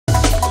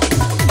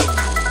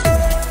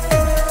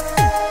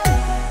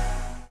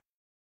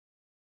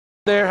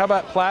There, how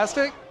about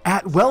plastic?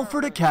 At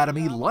Welford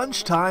Academy,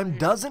 lunchtime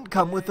doesn't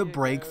come with a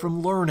break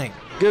from learning.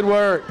 Good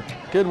work,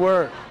 good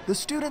work. The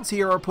students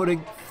here are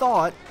putting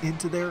thought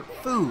into their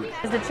food.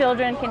 The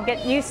children can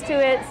get used to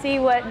it, see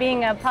what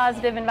being a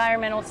positive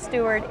environmental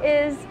steward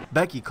is.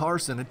 Becky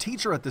Carson, a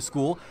teacher at the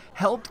school,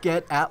 helped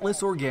get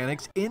Atlas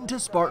Organics into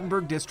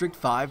Spartanburg District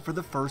 5 for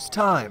the first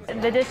time.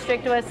 The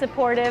district was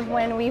supportive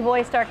when we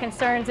voiced our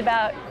concerns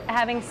about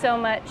having so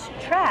much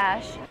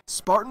trash.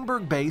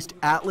 Spartanburg-based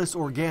Atlas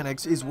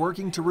Organics is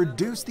working to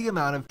reduce the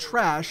amount of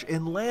trash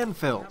in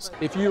landfills.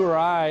 If you or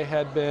I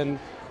had been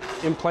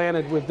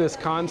implanted with this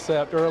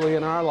concept early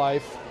in our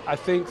life, I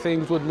think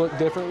things would look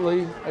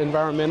differently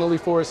environmentally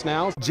for us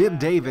now. Jim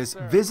Davis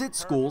visits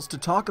schools to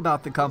talk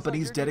about the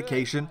company's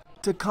dedication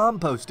to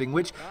composting,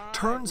 which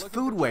turns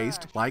food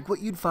waste, like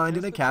what you'd find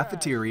in a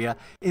cafeteria,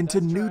 into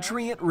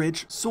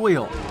nutrient-rich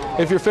soil.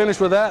 If you're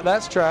finished with that,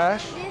 that's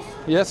trash.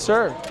 Yes,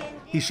 sir.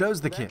 He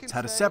shows the kids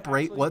how to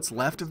separate what's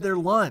left of their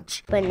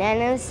lunch.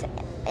 Bananas,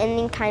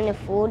 any kind of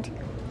food,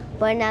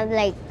 but not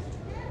like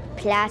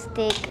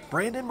plastic.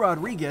 Brandon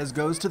Rodriguez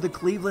goes to the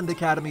Cleveland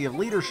Academy of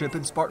Leadership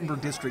in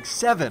Spartanburg District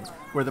 7,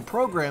 where the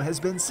program has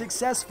been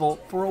successful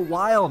for a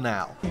while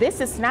now. This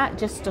is not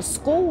just a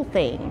school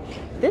thing.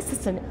 This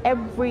is an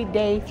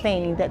everyday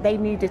thing that they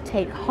need to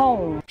take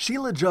home.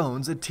 Sheila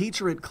Jones, a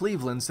teacher at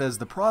Cleveland, says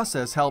the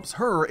process helps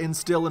her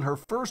instill in her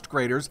first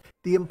graders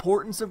the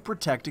importance of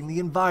protecting the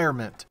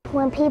environment.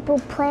 When people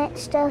plant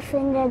stuff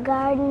in their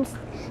gardens,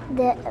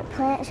 the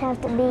plants have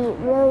to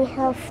be really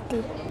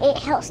healthy. It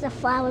helps the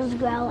flowers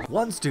grow.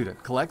 One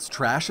student collects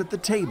trash at the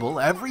table.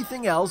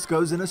 Everything else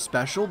goes in a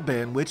special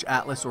bin, which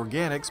Atlas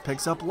Organics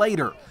picks up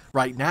later.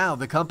 Right now,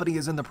 the company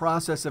is in the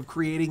process of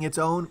creating its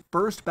own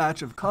first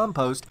batch of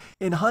compost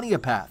in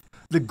Honeypath.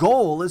 The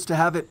goal is to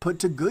have it put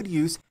to good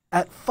use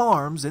at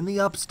farms in the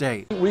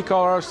upstate. We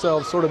call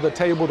ourselves sort of the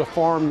table to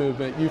farm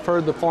movement. You've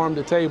heard the farm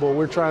to table.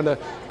 We're trying to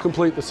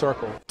complete the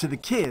circle. To the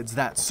kids,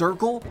 that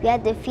circle We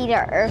have to feed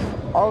our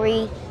earth, or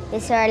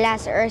this is our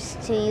last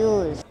earth to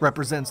use.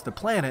 represents the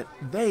planet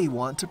they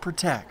want to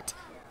protect.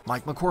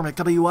 Mike McCormick,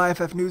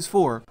 WYFF News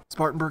 4,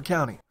 Spartanburg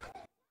County.